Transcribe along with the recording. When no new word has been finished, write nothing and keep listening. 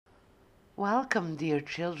Welcome, dear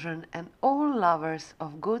children and all lovers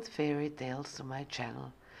of good fairy tales to my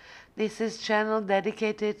channel. This is channel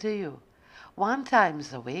dedicated to you. One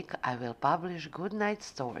times a week I will publish good night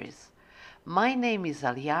stories. My name is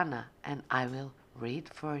Aliana and I will read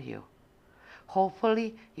for you.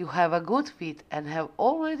 Hopefully you have a good feet and have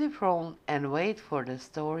already thrown and wait for the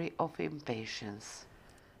story of impatience.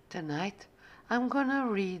 Tonight I'm gonna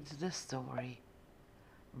read the story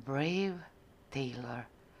Brave Tailor,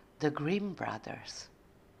 the Grimm brothers.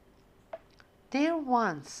 There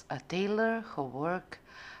once a tailor who worked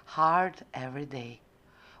hard every day.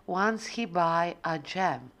 Once he buy a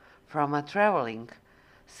jam from a traveling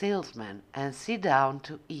salesman and sit down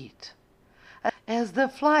to eat. As the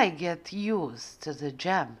fly gets used to the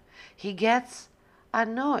jam, he gets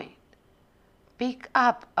annoyed. Pick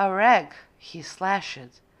up a rag, he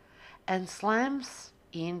slashes, and slams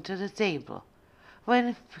into the table.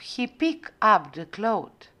 When he pick up the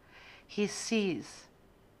cloth, he sees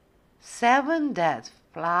 7 dead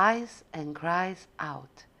flies and cries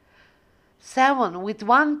out, "7 with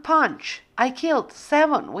one punch! I killed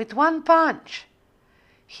 7 with one punch!"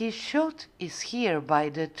 His shot is heard by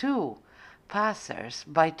the 2 passers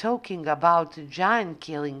by talking about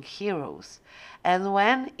giant-killing heroes, and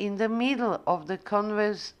when in the middle of the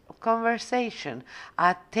conversation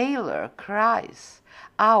a tailor cries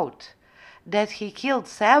out that he killed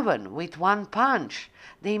 7 with one punch,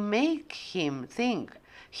 they make him think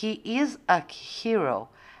he is a hero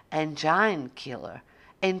and giant killer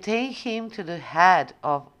and take him to the head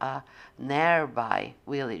of a nearby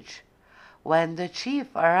village. When the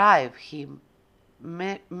chief arrives, he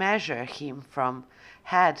measure him from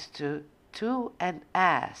head to toe and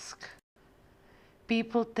ask,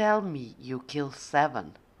 "People tell me you kill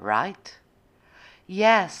 7, right?"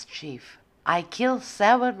 "Yes, chief, I kill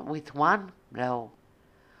 7 with one blow."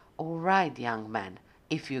 "All right, young man,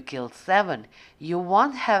 if you kill 7, you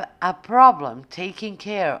won't have a problem taking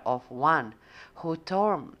care of one who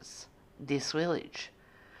storms this village.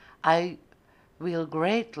 I will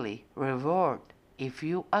greatly reward if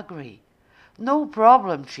you agree." "No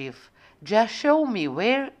problem, chief. Just show me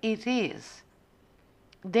where it is."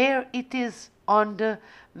 "There it is on the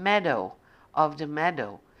meadow of the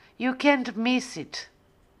meadow. You can't miss it.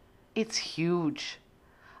 It's huge.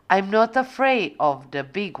 I'm not afraid of the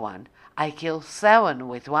big one. I kill 7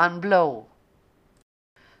 with one blow."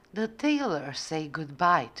 The tailor said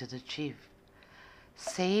goodbye to the chief,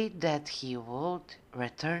 said that he would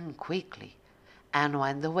return quickly, and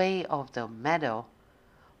went the way of the meadow.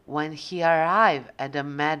 When he arrived at the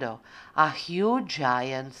meadow, a huge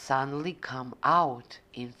giant suddenly come out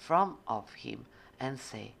in front of him and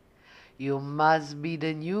say, "You must be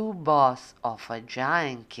the new boss of a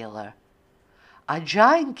giant killer." "A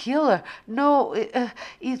giant killer? No,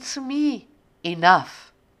 it's me."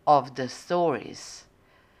 "Enough of the stories,"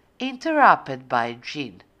 interrupted by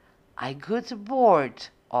Jean. "I got bored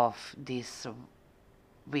of this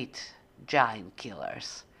with giant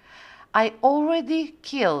killers. I already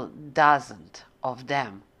killed dozens of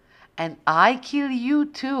them, and I kill you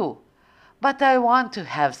too, but I want to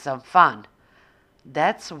have some fun.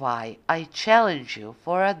 That's why I challenge you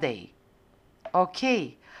for a day."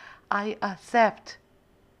 "Okay, I accept."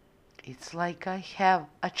 "It's like I have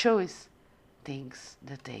a choice," thinks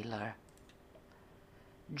the tailor.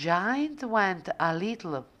 Giant went a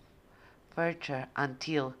little further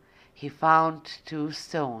until he found 2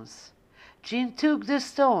 stones. Jean took the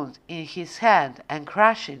stones in his hand and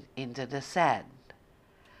crushed it into the sand.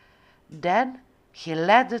 Then he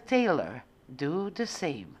let the tailor do the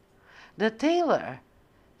same. The tailor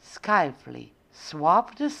skillfully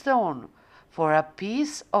swapped the stone for a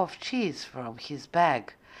piece of cheese from his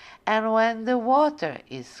bag, and when the water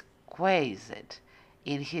is squeezed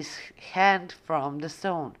in his hand from the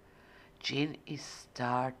stone, Jean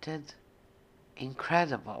started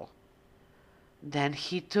incredible. Then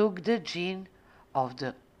he took the gin of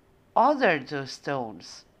the other 2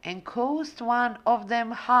 stones and caused one of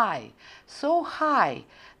them high, so high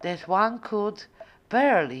that one could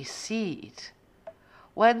barely see it.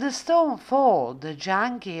 When the stone fell, the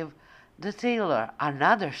giant gave the tailor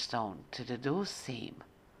another stone to do the same.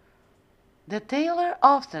 The tailor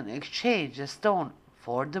often exchanged the stone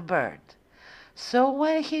for the bird. So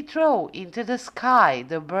when he threw into the sky,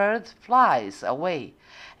 the bird flies away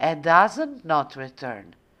and does not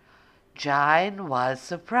return. Giant was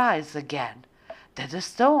surprised again that the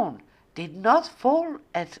stone did not fall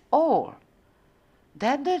at all.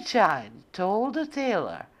 Then the giant told the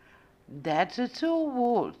tailor that the 2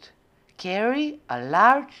 would carry a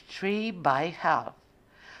large tree by half.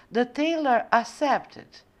 The tailor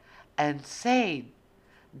accepted and said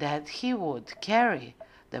that he would carry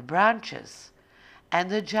the branches, and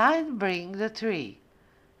the giant bring the tree.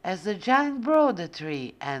 As the giant brought the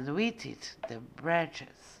tree and with it the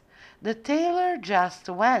branches, the tailor just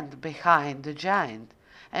went behind the giant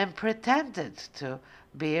and pretended to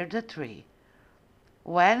bear the tree.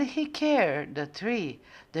 When he carried the tree,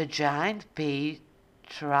 the giant paid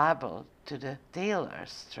trouble to the tailor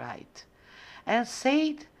straight, and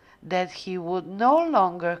said that he would no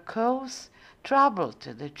longer cause trouble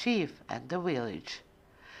to the chief and the village.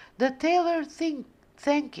 The tailor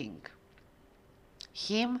thanking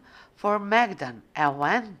him for Magdan and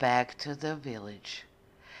went back to the village.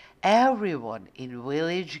 Everyone in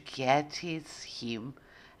village greeted him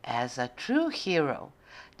as a true hero.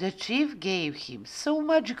 The chief gave him so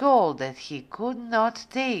much gold that he could not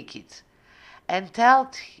take it, and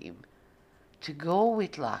told him to go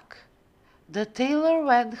with luck. The tailor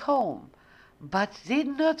went home, but did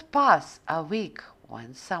not pass a week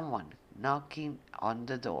when someone knocking on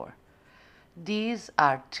the door. These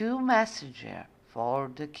are two messengers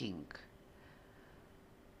for the king.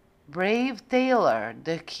 Brave tailor,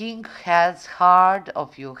 the king has heard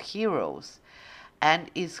of your heroes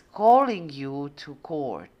and is calling you to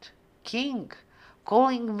court. King,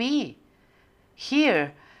 calling me?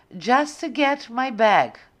 Here, just to get my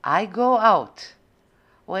bag, I go out.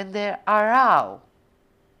 When they arrive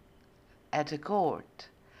at the court,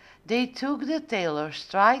 they took the tailor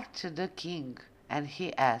straight to the king, and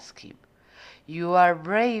he asked him, "You are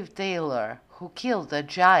brave tailor who killed a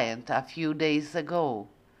giant a few days ago."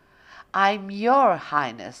 "I'm your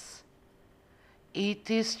highness." "It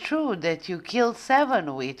is true that you killed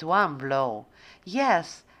 7 with one blow."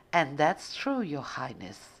 "Yes, and that's true, your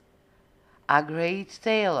highness." "A great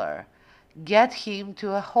tailor. Get him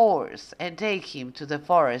to a horse and take him to the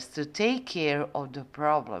forest to take care of the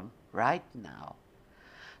problem right now."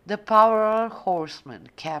 The powerful horseman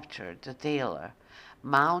captured the tailor,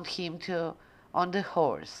 mounted him on the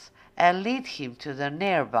horse, and led him to the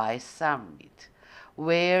nearby summit,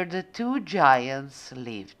 where the two giants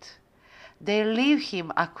lived. They leave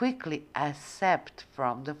him a quickly escaped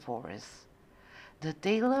from the forest. The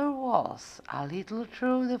tailor walks a little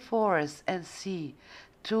through the forest and see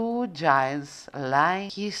 2 giants lying.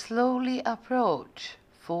 He slowly approach,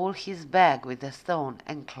 fill his bag with a stone,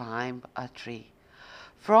 and climb a tree.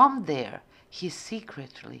 From there he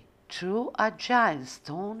secretly threw a giant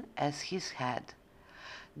stone at his head.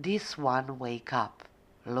 This one wake up,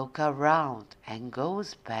 look around, and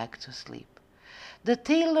goes back to sleep. The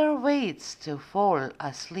tailor waits to fall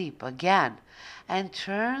asleep again and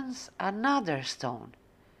turns another stone,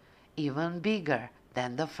 even bigger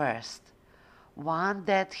than the first, one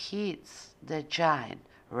that hits the giant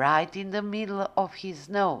right in the middle of his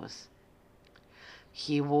nose.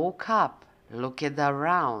 He woke up, looked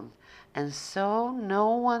around, and saw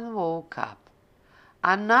no one woke up.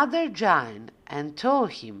 Another giant and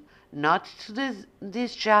told him not to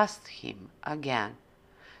disgust him again.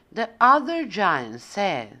 The other giant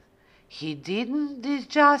said he didn't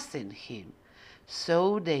disgust him,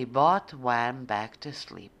 so they both went back to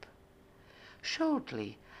sleep.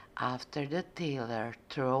 Shortly after, the tailor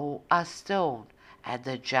threw a stone at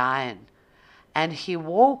the giant, and he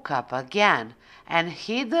woke up again and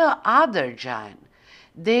hit the other giant.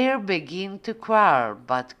 They began to quarrel,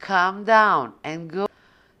 but calmed down and go.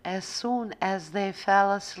 As soon as they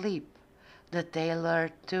fell asleep, the tailor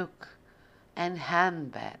took and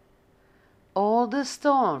handed all the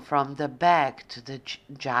stone from the bag to the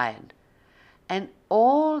giant, and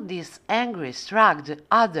all this anger struck the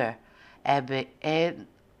other, and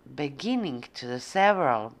beginning to the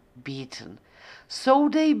several beaten. So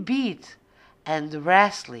they beat and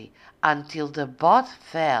wrestled until the both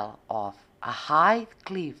fell off a high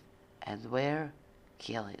cliff and were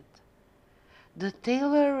killed. The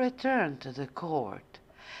tailor returned to the court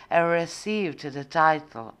and received the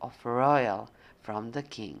title of royal from the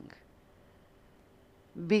king.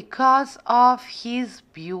 Because of his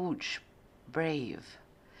huge brave,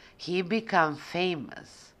 he became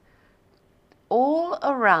famous all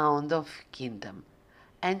around the kingdom,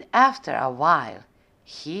 and after a while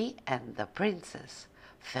he and the princess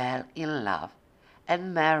fell in love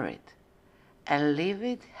and married and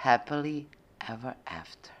lived happily ever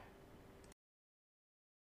after.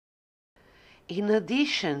 In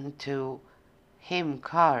addition to him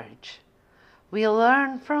courage, we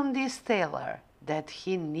learn from this tailor that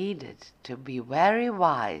he needed to be very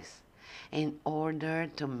wise in order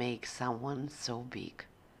to make someone so big.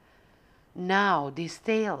 Now this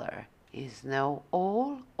tailor is known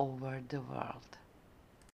all over the world.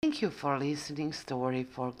 Thank you for listening Story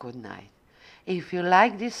for Good Night. If you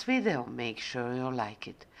like this video, make sure you like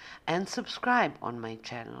it and subscribe on my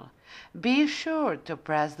channel. Be sure to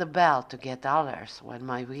press the bell to get alerts when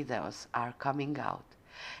my videos are coming out.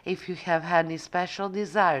 If you have any special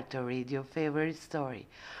desire to read your favorite story,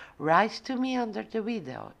 write to me under the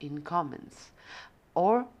video in comments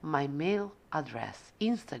or my mail address,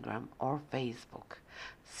 Instagram or Facebook.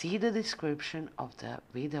 See the description of the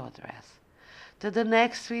video address. To the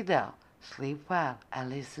next video, sleep well and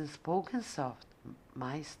listen spoken soft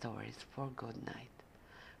my stories for good night.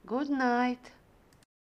 Good night.